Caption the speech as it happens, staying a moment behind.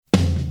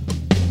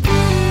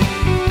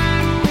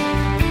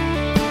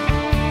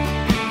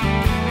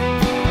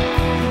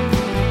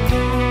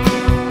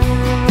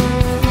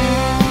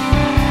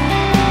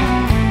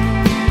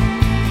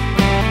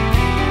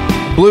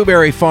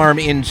Blueberry Farm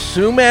in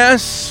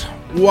Sumas,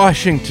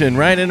 Washington,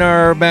 right in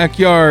our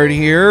backyard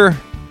here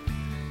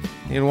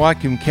in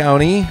Whatcom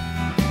County.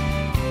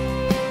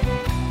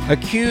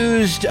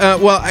 Accused,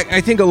 I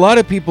think a lot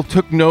of people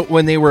took note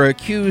when they were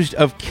accused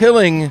of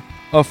killing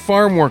a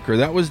farm worker.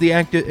 That was the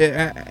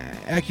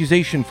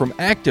accusation from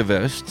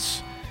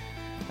activists.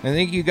 I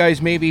think you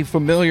guys may be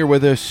familiar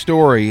with this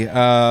story.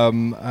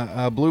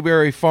 A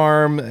blueberry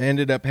farm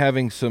ended up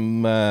having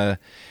some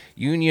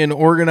union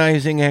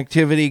organizing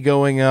activity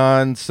going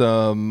on,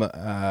 some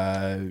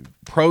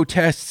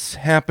protests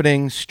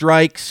happening,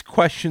 strikes,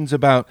 questions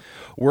about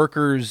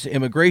workers'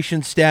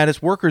 immigration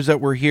status, workers that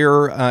were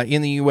here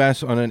in the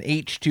U.S. on an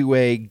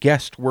H-2A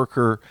guest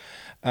worker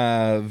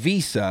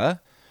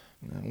visa,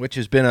 which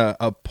has been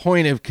a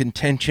point of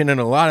contention and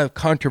a lot of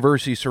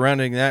controversy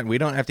surrounding that. We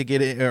don't have to get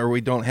in, or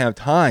we don't have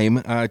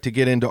time to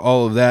get into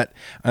all of that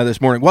this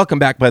morning. Welcome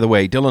back, by the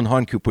way. Dylan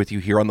Honcoop with you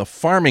here on The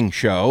Farming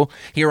Show,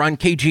 here on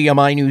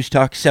KGMI News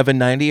Talk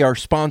 790. Our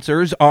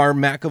sponsors are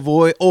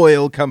McAvoy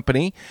Oil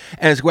Company,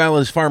 as well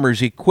as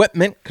Farmers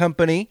Equipment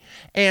Company,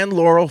 and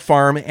Laurel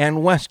Farm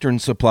and Western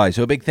Supply.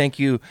 So a big thank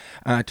you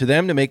to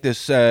them to make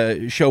this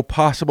show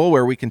possible,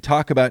 where we can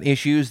talk about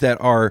issues that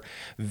are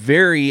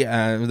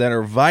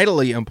vitally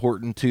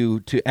important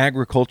to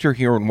agriculture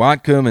here in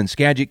Whatcom and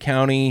Skagit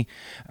County,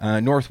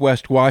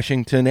 Northwest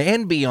Washington,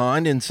 and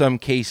beyond in some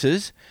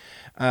cases.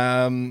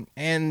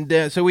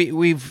 So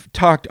we've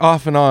talked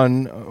off and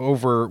on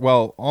over,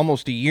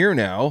 almost a year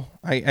now.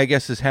 I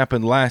guess this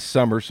happened last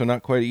summer, so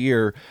not quite a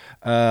year,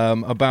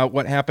 about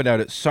what happened out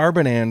at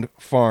Sarbanand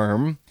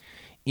Farm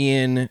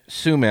in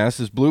Sumas,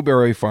 this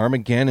blueberry farm,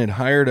 again, had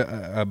hired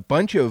a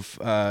bunch of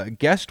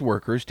guest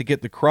workers to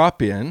get the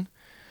crop in.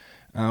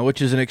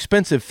 Which is an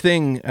expensive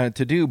thing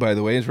to do, by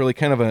the way. It's really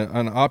kind of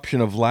an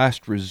option of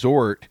last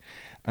resort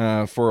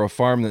for a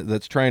farm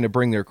that's trying to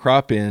bring their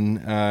crop in,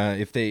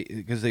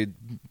 because they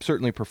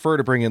certainly prefer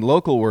to bring in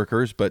local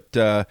workers, but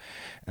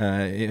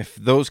if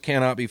those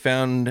cannot be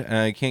found,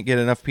 can't get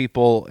enough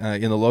people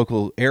in the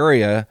local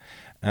area,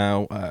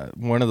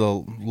 one of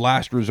the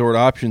last resort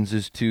options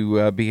is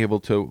to be able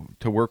to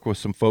work with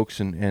some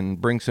folks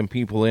and bring some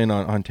people in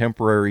on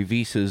temporary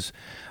visas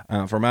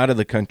from out of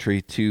the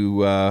country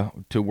to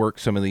work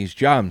some of these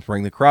jobs,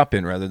 bring the crop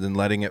in rather than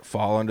letting it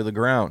fall onto the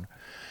ground.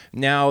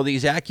 Now,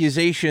 these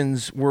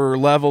accusations were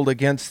leveled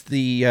against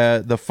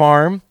the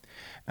farm.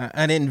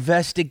 An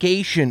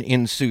investigation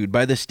ensued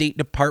by the State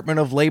Department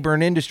of Labor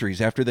and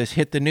Industries after this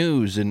hit the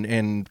news,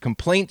 and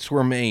complaints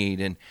were made,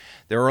 and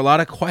there were a lot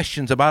of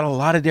questions about a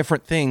lot of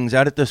different things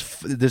out at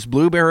this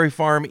blueberry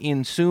farm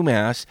in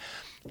Sumas.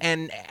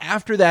 And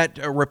after that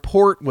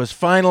report was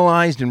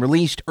finalized and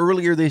released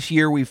earlier this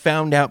year, we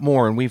found out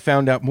more, and we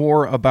found out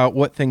more about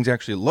what things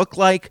actually look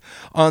like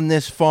on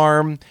this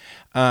farm.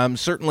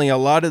 Certainly a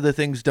lot of the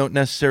things don't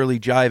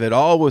necessarily jive at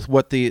all with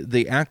what the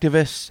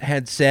activists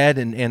had said,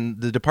 and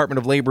the Department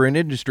of Labor and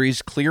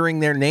Industries clearing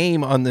their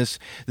name on this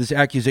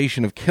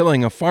accusation of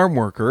killing a farm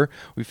worker.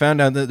 We found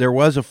out that there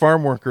was a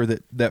farm worker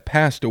that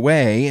passed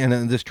away,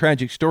 and this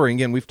tragic story.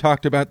 Again, we've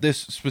talked about this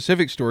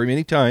specific story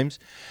many times.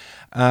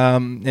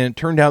 And it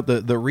turned out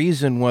the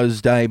reason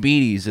was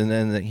diabetes, and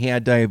then that he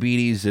had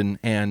diabetes and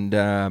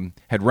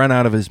had run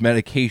out of his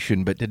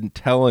medication but didn't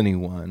tell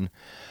anyone.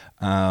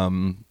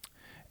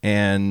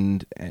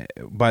 And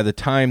by the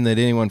time that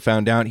anyone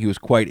found out, he was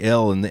quite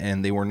ill,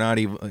 and they were not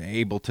even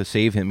able to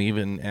save him,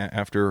 even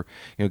after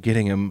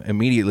getting him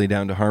immediately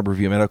down to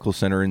Harborview Medical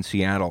Center in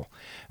Seattle.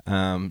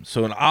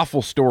 So an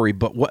awful story,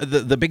 but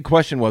the big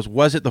question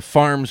was it the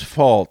farm's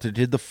fault?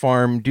 Did the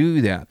farm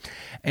do that?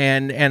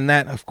 And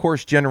that, of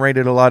course,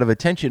 generated a lot of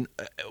attention.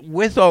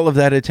 With all of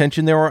that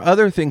attention, there were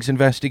other things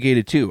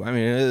investigated, too. I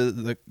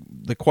mean,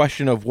 the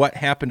question of what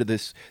happened to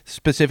this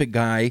specific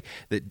guy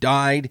that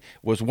died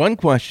was one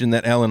question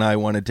that Elle and I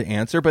wanted to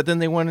answer, but then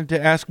they wanted to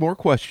ask more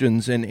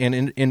questions and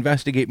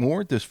investigate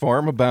more at this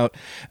farm about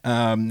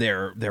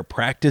their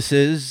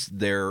practices,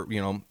 their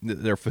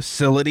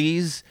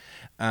facilities,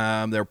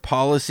 their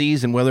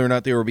policies, and whether or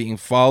not they were being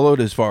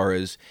followed as far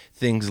as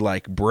things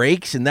like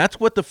breaks. And that's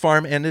what the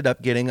farm ended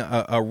up getting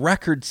a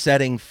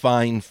record-setting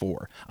fine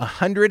for.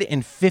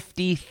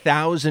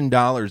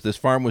 $150,000 this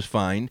farm was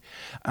fined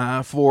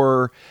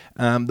for.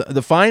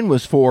 The fine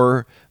was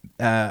for,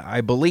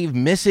 I believe,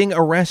 missing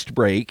a rest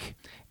break,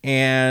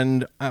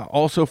 and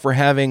also for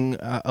having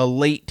a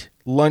late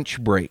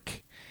lunch break.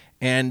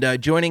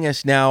 And joining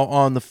us now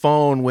on the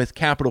phone with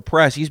Capital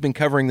Press, he's been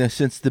covering this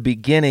since the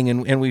beginning,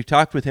 and we've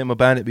talked with him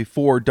about it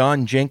before,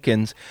 Don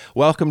Jenkins.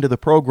 Welcome to the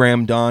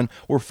program, Don.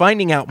 We're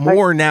finding out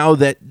more now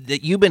that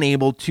you've been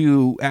able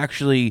to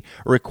actually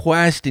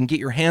request and get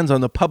your hands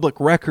on the public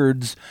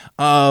records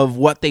of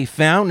what they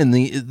found in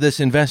this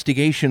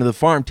investigation of the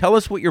farm. Tell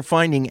us what you're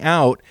finding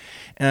out.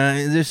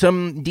 There's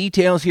some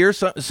details here.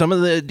 Some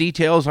of the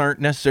details aren't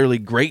necessarily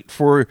great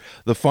for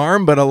the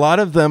farm, but a lot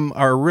of them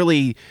are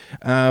really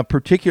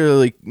particularly,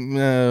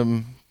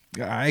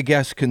 I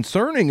guess,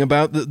 concerning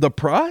about the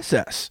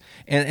process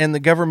and the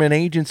government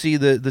agency,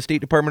 the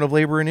State Department of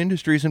Labor and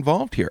Industries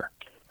involved here.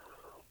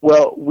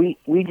 Well, we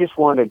just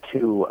wanted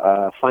to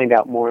find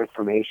out more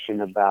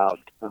information about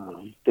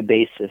the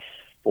basis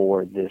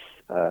for this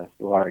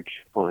large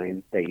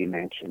fine that you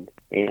mentioned.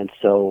 And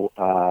so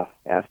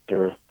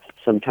after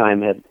some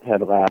time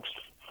had elapsed,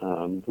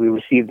 we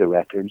received the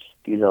records.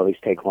 These always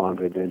take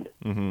longer than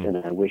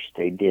I wish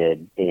they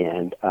did.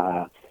 And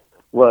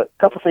well, a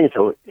couple things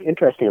that were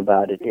interesting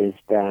about it is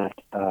that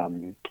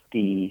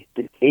the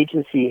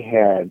agency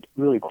had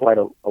really quite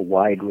a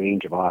wide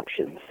range of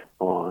options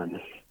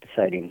on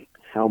deciding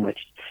how much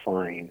to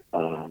fine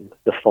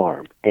the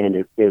farm. And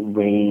it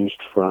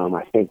ranged from,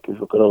 I think, as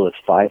little as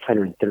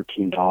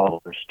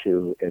 $513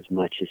 to as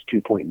much as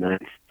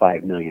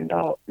 $2.95 million.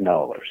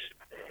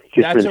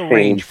 That's a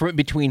range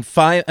between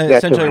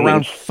essentially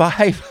around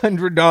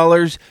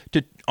 $500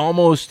 to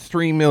almost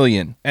 $3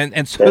 million,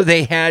 and so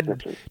they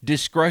had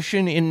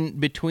discretion in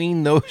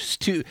between those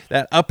two,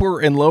 that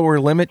upper and lower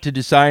limit, to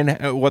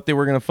decide what they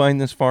were going to fine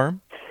this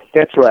farm.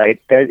 That's right.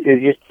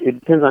 It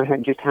depends on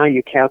how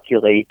you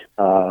calculate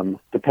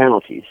the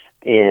penalties,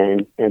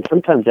 and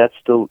sometimes that's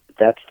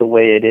the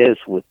way it is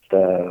with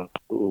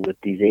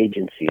these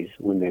agencies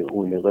when they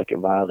look at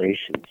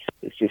violations.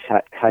 It's just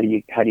how do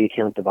you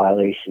count the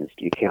violations?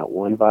 Do you count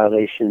one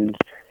violation?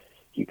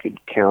 You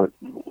could count,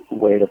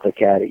 way to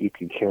look at it, you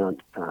could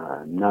count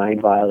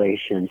 9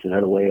 violations.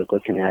 Another way of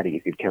looking at it,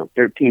 you could count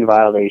 13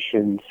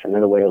 violations.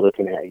 Another way of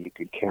looking at it, you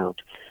could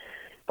count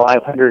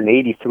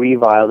 583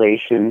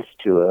 violations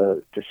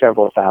to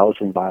several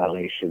thousand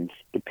violations,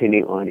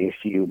 depending on if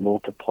you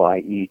multiply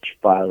each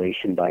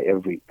violation by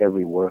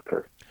every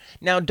worker.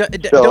 Now,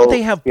 don't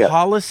they have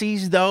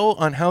policies, though,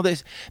 on how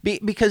this...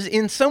 Because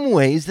in some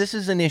ways, this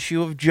is an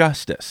issue of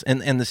justice,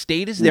 and the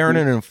state is there in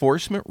an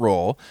enforcement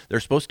role. They're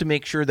supposed to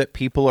make sure that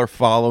people are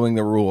following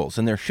the rules,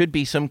 and there should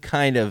be some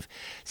kind of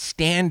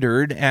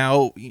standard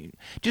out,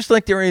 just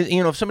like there is,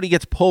 if somebody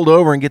gets pulled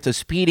over and gets a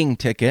speeding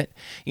ticket,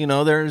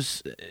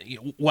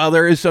 while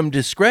there is some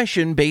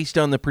discretion based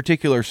on the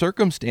particular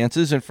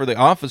circumstances, and for the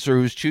officer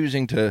who's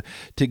choosing to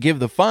give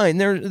the fine,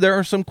 there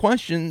are some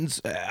questions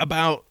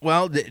about,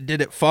 well,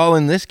 did it fall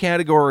in this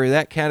category or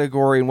that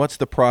category, and what's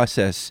the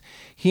process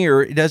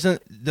here?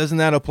 Doesn't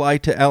that apply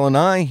to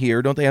L&I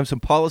here? Don't they have some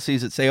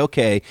policies that say,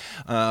 okay,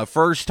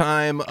 first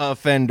time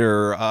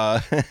offender,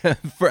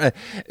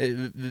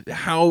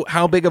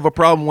 how big of a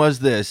problem was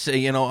this?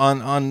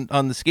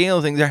 On the scale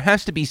of things, there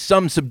has to be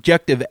some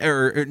subjective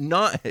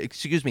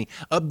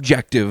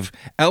objective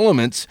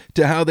elements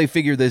to how they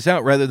figure this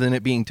out, rather than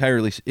it being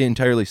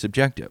entirely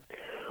subjective.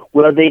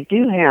 Well, they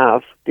do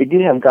have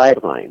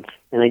guidelines.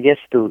 And I guess,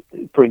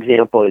 for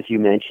example, as you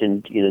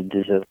mentioned,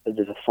 does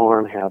a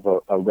farm have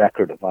a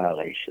record of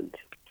violations?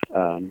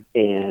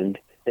 And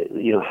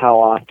how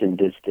often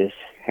does this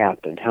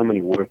happen? How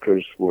many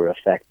workers were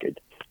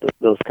affected?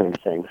 Those kind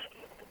of things.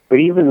 But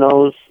even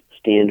those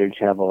standards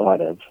have a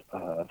lot of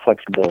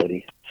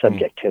flexibility,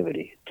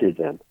 subjectivity to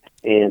them.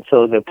 And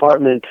so the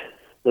department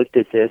looked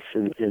at this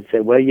and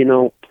said, well,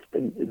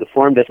 the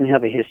farm doesn't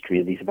have a history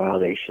of these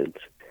violations,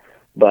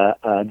 but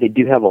they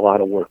do have a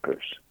lot of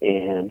workers,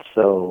 and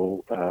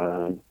so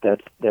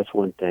that's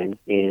one thing.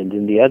 And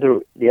then the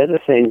other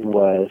thing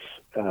was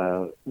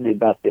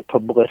about the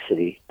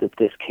publicity that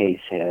this case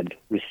had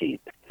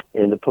received,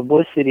 and the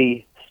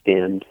publicity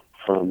stemmed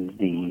from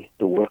the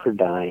worker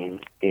dying,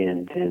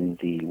 and then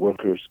the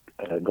workers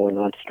going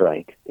on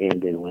strike,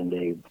 and then when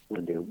they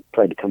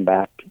tried to come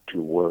back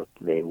to work,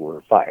 they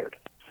were fired.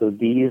 So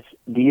these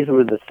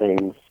were the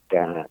things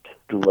that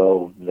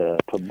drove the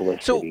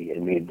publicity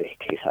and made the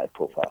case high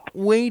profile.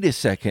 Wait a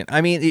second.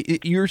 I mean,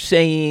 you're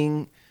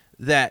saying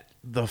that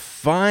the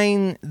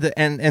fine,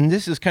 and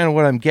this is kind of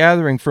what I'm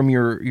gathering from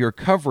your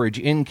coverage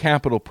in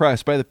Capital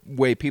Press. By the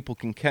way, people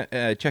can check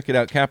it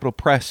out,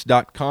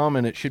 capitalpress.com,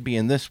 and it should be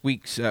in this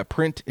week's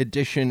print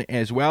edition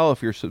as well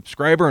if you're a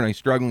subscriber, and I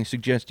strongly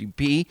suggest you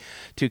be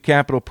to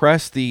Capital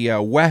Press, the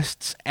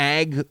West's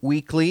Ag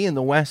Weekly and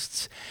the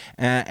West's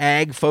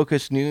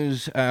Ag-focused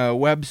news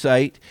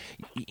website.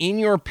 In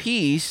your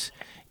piece,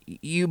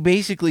 you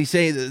basically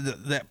say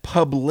that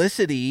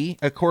publicity,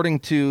 according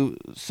to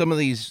some of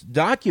these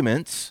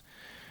documents,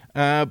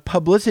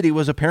 publicity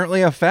was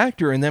apparently a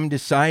factor in them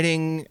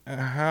deciding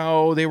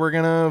how they were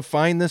going to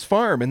fine this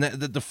farm, and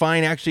that the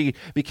fine actually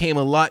became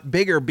a lot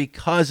bigger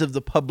because of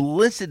the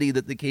publicity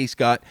that the case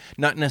got,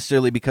 not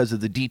necessarily because of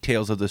the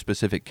details of the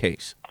specific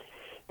case.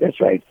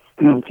 That's right.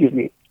 Excuse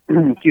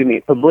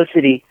me.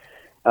 Publicity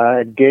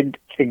did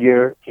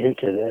figure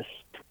into this.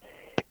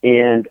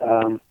 And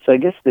so I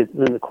guess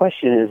the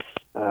question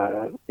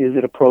is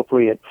it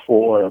appropriate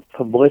for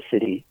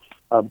publicity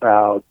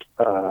about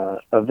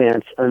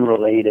events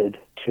unrelated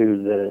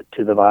to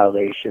the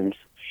violations?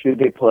 Should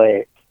they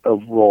play a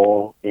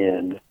role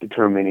in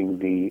determining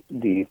the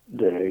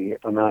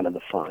amount of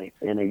the fine?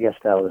 And I guess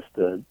that was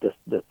the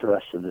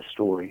thrust of the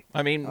story.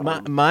 I mean,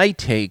 my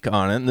take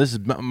on it, and this is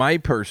my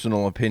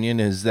personal opinion,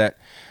 is that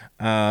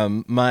back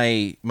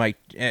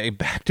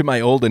to my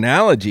old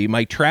analogy,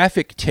 my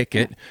traffic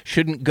ticket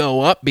shouldn't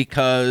go up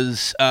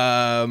because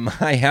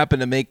I happen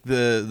to make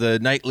the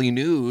nightly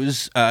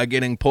news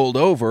getting pulled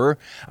over.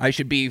 I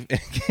should be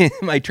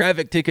my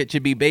traffic ticket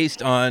should be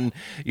based on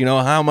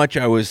how much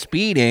I was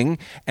speeding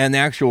and the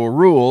actual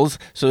rules,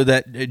 so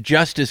that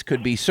justice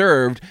could be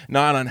served,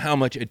 not on how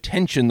much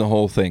attention the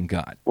whole thing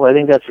got. Well, I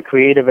think that's a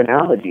creative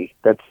analogy.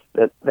 That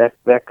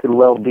could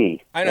well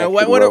be. I know.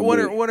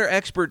 What are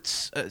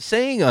experts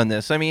saying on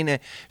this? I mean,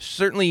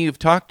 certainly you've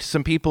talked to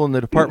some people in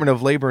the Department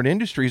of Labor and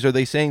Industries. Are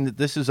they saying that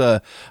this is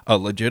a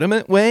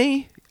legitimate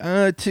way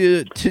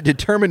to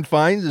determine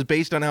fines is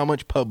based on how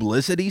much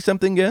publicity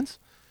something gets?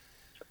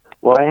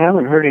 Well, I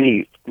haven't heard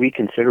any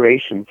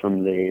reconsideration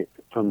from the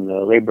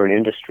Labor and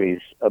Industries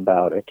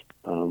about it.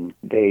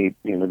 They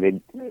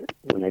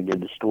when I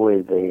did the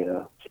story,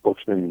 the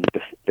spokesman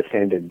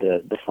defended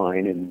the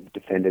fine and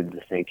defended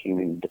the thinking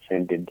and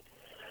defended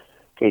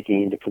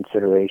taking into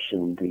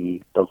consideration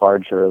the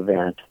larger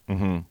event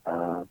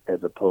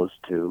as opposed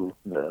to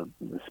the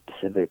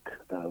specific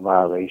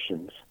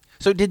violations.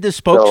 So did the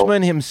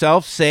spokesman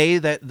himself say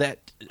that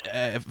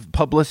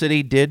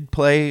publicity did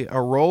play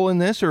a role in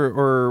this,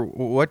 or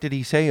what did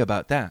he say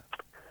about that?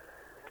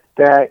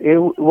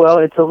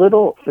 It's a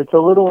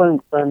little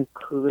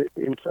unclear.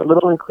 It's a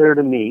little unclear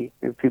to me.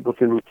 If people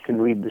can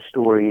read the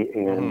story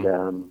and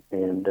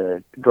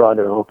draw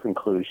their own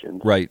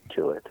conclusions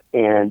to it.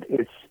 And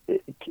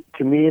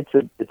to me, it's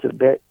a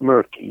bit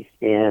murky.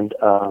 And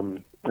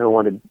I don't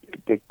want to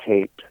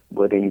dictate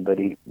what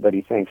anybody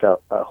thinks. I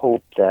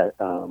hope that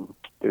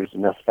there's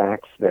enough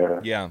facts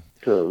there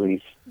to at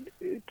least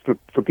for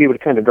people to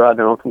kind of draw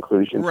their own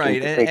conclusions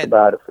and think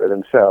about it for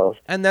themselves.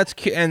 And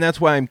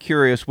that's why I'm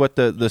curious what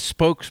the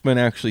spokesman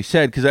actually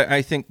said, because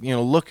I think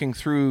looking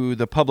through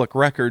the public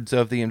records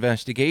of the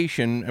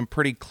investigation and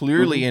pretty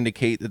clearly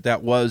indicate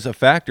that was a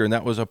factor and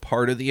that was a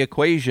part of the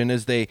equation.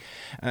 As they,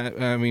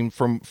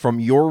 from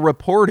your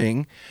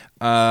reporting.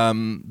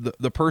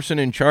 The person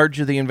in charge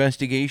of the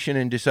investigation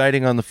and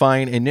deciding on the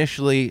fine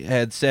initially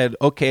had said,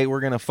 okay, we're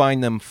going to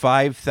fine them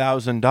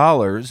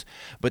 $5,000,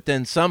 but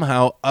then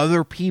somehow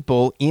other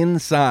people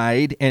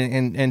inside,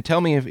 and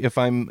tell me if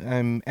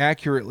I'm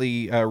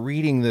accurately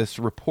reading this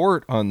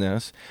report on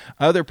this,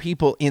 other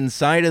people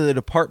inside of the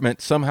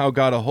department somehow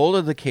got a hold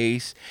of the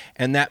case,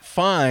 and that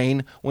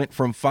fine went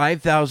from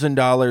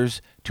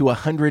 $5,000 to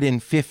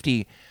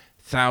 $150,000.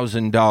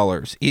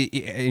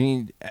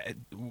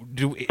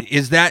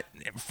 Is that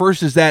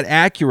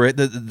accurate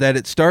that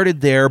it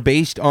started there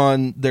based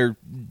on their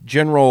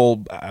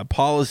general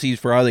policies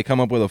for how they come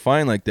up with a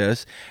fine like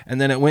this,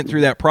 and then it went through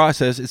that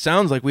process? It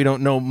sounds like we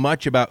don't know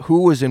much about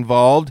who was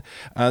involved.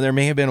 There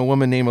may have been a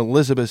woman named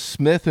Elizabeth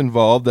Smith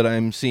involved that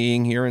I'm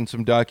seeing here in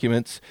some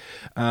documents,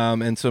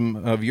 and some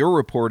of your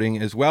reporting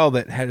as well,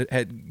 that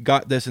had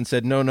got this and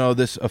said no,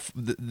 this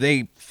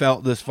they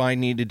felt this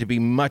fine needed to be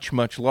much,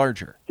 much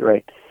larger.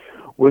 Right.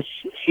 Well,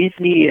 she's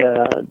the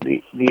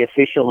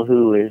official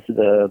who is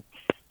the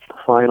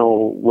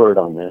final word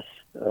on this,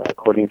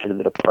 according to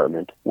the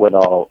department. What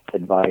all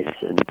advice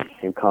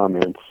and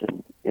comments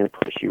and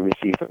input she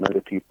received from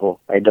other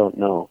people, I don't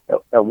know.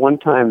 At one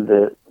time,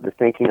 the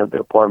thinking of the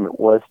department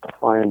was to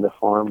fine the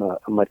farm a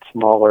much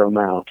smaller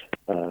amount,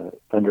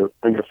 under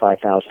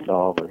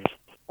 $5,000.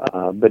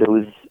 But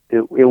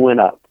it went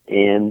up,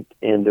 and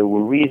there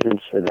were reasons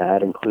for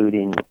that,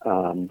 including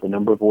the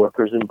number of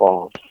workers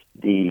involved.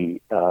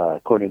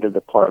 According to the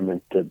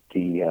department,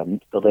 the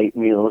late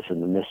meals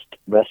and the missed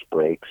rest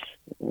breaks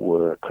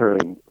were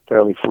occurring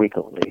fairly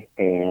frequently,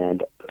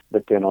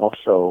 but then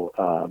also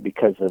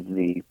because of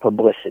the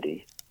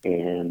publicity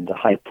and the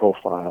high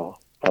profile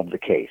of the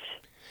case.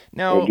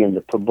 Now, again,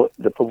 the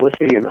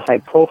publicity and the high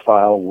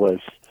profile was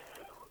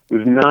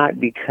not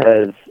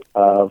because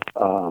of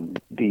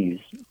these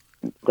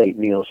late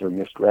meals or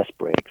missed rest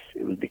breaks.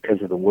 It was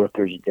because of the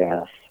workers'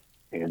 deaths.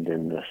 And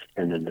then the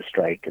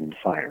strike and the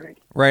firing.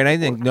 Right. I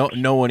think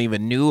no one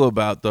even knew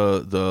about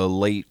the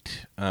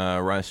late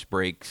rest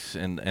breaks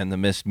and the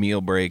missed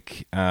meal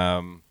break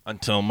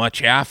until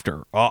much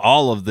after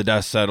all of the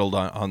dust settled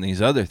on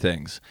these other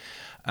things.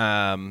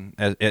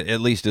 At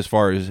least as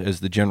far as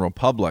the general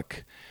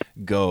public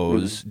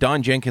goes.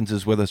 Don Jenkins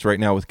is with us right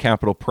now with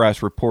Capitol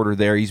Press, reporter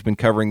there. He's been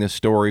covering this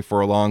story for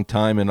a long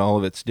time and all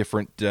of its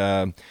different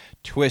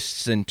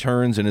twists and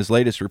turns. And his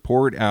latest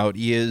report out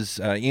is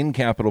in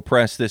Capitol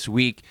Press this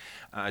week,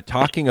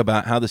 talking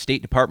about how the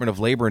State Department of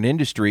Labor and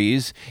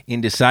Industries, in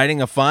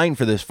deciding a fine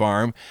for this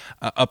farm,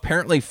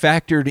 apparently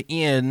factored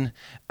in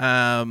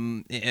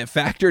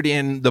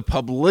the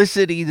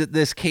publicity that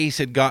this case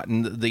had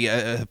gotten,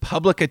 the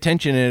public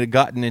attention it had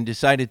gotten, and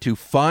decided to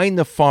fine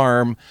the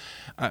farm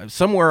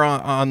somewhere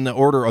on the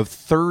order of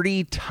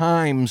 30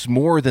 times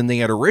more than they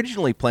had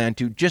originally planned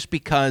to, just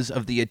because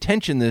of the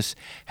attention this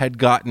had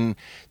gotten,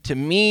 to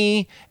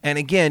me, and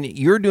again,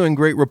 you're doing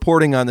great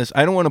reporting on this.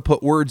 I don't want to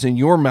put words in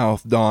your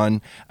mouth,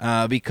 Don,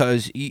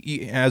 because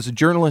as a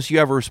journalist, you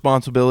have a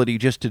responsibility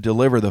just to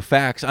deliver the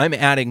facts. I'm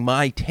adding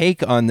my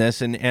take on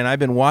this, and I've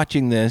been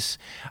watching this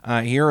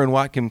here in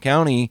Whatcom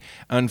County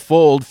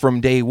unfold from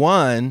day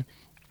one.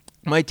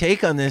 My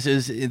take on this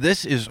is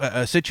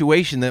a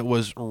situation that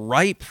was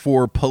ripe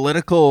for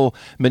political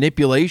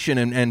manipulation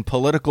and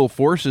political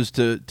forces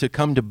to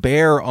come to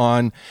bear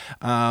on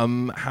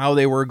how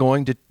they were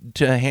going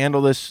to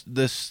handle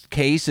this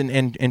case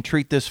and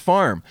treat this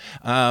farm.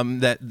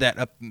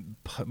 That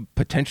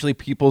potentially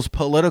people's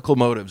political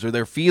motives or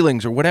their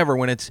feelings or whatever,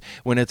 when it's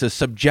a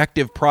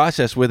subjective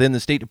process within the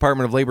State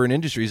Department of Labor and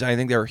Industries, I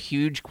think there are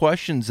huge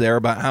questions there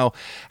about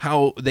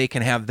how they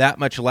can have that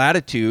much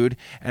latitude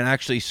and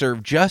actually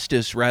serve justice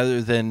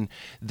rather than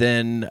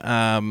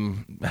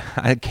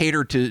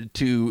cater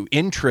to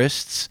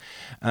interests,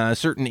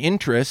 certain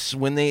interests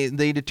when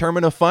they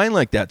determine a fine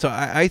like that. So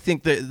I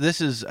think that this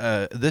is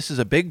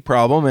a big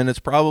problem, and it's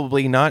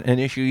probably not an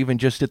issue even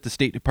just at the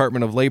State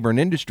Department of Labor and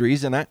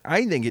Industries, and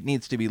I think it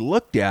needs to be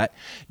looked at.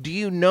 Do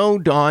you know,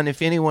 Don,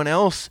 if anyone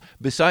else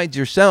besides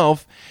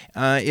yourself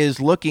is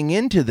looking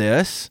into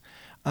this?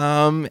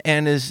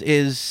 And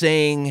is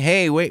saying,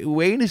 hey,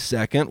 wait a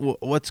second,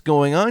 what's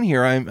going on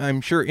here? I'm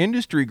sure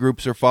industry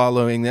groups are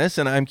following this,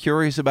 and I'm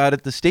curious about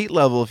at the state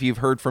level if you've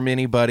heard from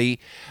anybody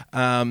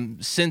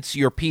since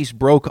your piece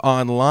broke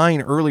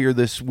online earlier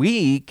this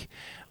week,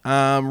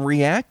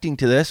 reacting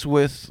to this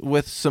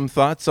with some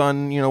thoughts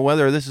on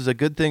whether this is a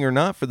good thing or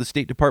not for the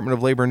State Department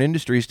of Labor and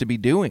Industries to be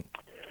doing.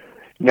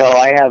 No,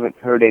 I haven't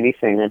heard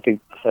anything. I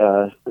think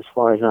as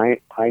far as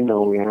I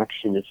know,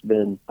 reaction has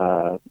been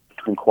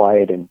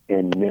quiet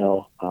and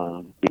nil.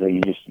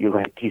 You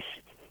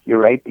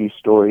write these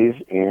stories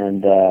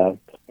and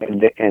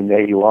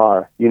there you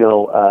are.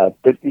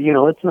 But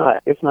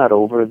it's not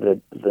over.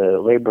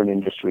 The Labor and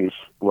Industries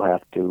will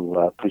have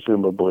to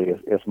presumably,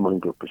 if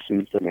Munger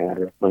pursues the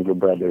matter, Munger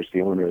Brothers,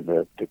 the owner of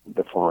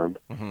the farm,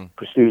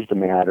 pursues the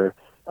matter.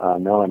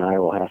 Mel and I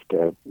will have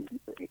to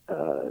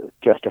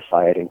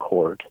justify it in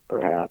court,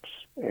 perhaps,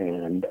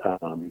 and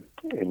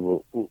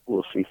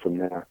we'll see from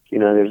there.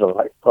 There's a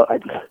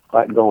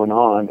lot going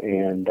on,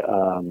 and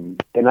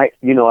I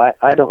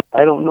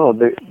don't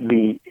know.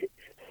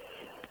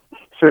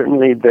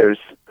 Certainly there's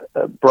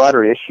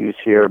broader issues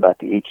here about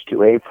the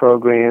H-2A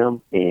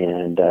program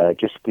and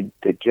just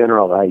the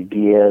general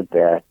idea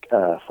that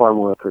farm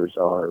workers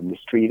are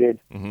mistreated.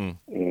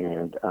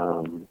 And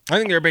I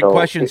think there are big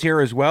questions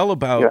here as well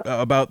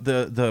about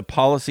the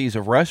policies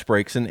of rest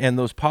breaks, and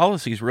those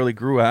policies really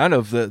grew out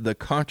of the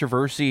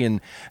controversy and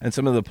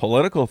some of the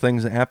political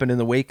things that happened in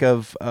the wake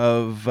of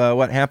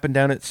what happened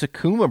down at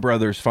Sakuma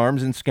Brothers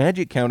Farms in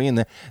Skagit County,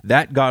 and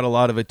that got a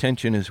lot of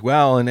attention as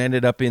well and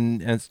ended up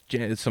in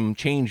some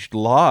changed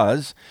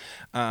laws.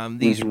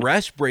 These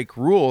rest break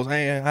rules,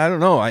 I don't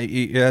know.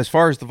 As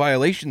far as the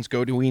violations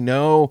go, do we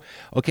know,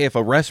 okay, if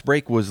a rest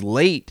break was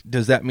late,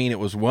 does that mean it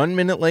was 1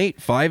 minute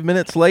late, 5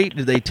 minutes late?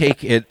 Did they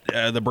take it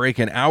the break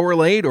an hour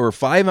late or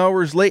 5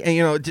 hours late?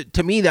 And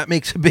to me, that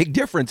makes a big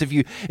difference. If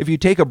you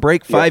take a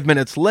break 5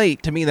 minutes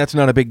late, to me, that's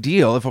not a big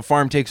deal. If a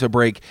farm takes a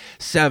break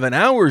 7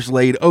 hours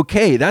late,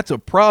 okay, that's a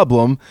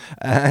problem.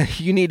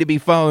 You need to be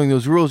following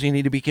those rules. You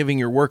need to be giving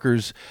your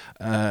workers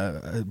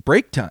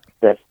break time.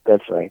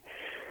 That's right.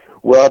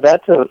 Well,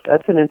 that's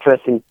an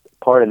interesting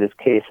part of this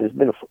case. It's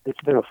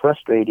been a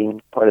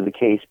frustrating part of the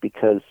case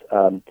because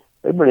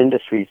Labor and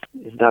Industries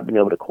has not been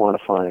able to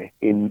quantify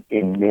in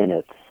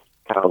minutes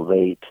how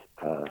late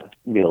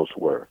meals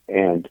were,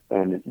 and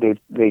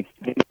they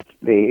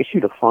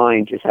issued a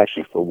fine just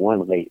actually for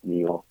one late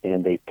meal,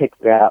 and they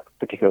picked that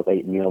particular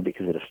late meal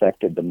because it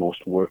affected the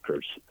most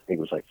workers. I think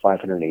it was like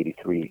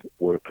 583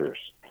 workers,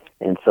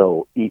 and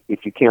so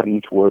if you count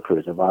each worker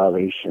as a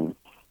violation,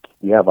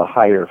 you have a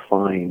higher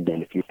fine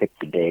than if you picked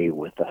the day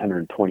with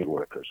 120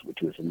 workers, which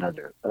was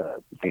another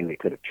thing they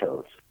could have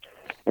chose.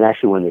 And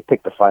actually, when they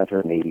picked the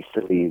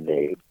 583,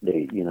 they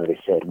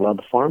said, well,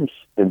 the farm's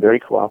been very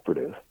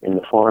cooperative, and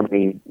the farm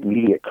made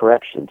immediate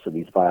corrections so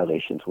these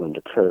violations wouldn't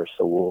occur.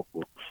 So we'll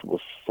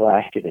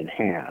slash it in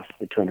half,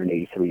 the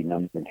 283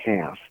 number in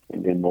half,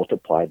 and then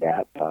multiply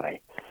that by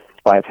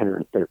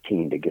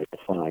 513 to get the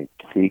fine.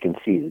 So you can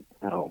see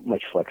how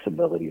much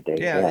flexibility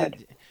they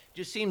had.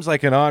 Just seems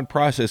like an odd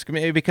process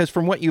because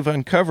from what you've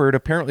uncovered,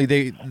 apparently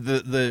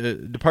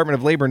the Department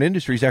of Labor and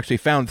Industries actually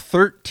found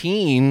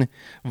 13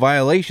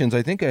 violations.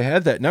 I think I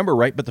had that number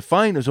right, but the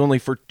fine was only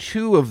for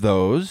 2 of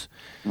those.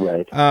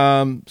 Right.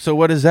 So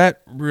what does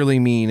that really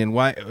mean? And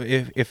why,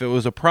 if it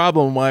was a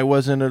problem, why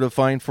wasn't it a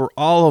fine for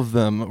all of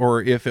them?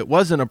 Or if it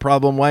wasn't a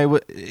problem, why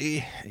would...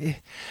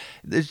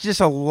 there's just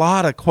a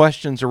lot of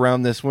questions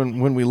around this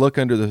when we look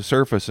under the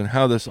surface and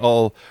how this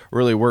all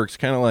really works.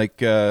 Kind of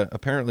like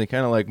apparently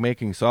kind of like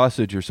making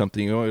sausage or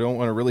something. You don't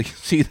want to really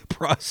see the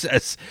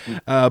process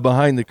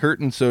behind the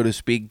curtain, so to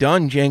speak.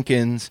 Don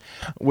Jenkins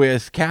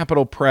with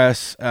Capital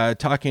Press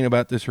talking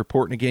about this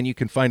report. And again, you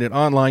can find it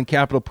online,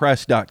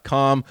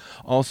 capitalpress.com.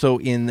 Also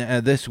in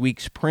this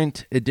week's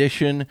print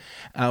edition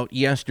out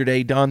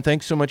yesterday. Don,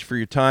 thanks so much for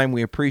your time.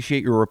 We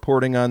appreciate your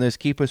reporting on this.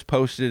 Keep us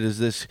posted as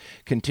this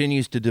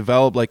continues to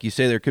develop. Like you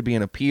say, there could be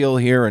an appeal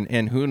here,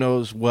 and who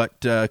knows what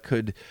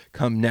could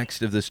come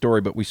next of the story,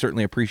 but we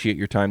certainly appreciate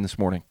your time this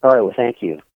morning. All right, well, thank you.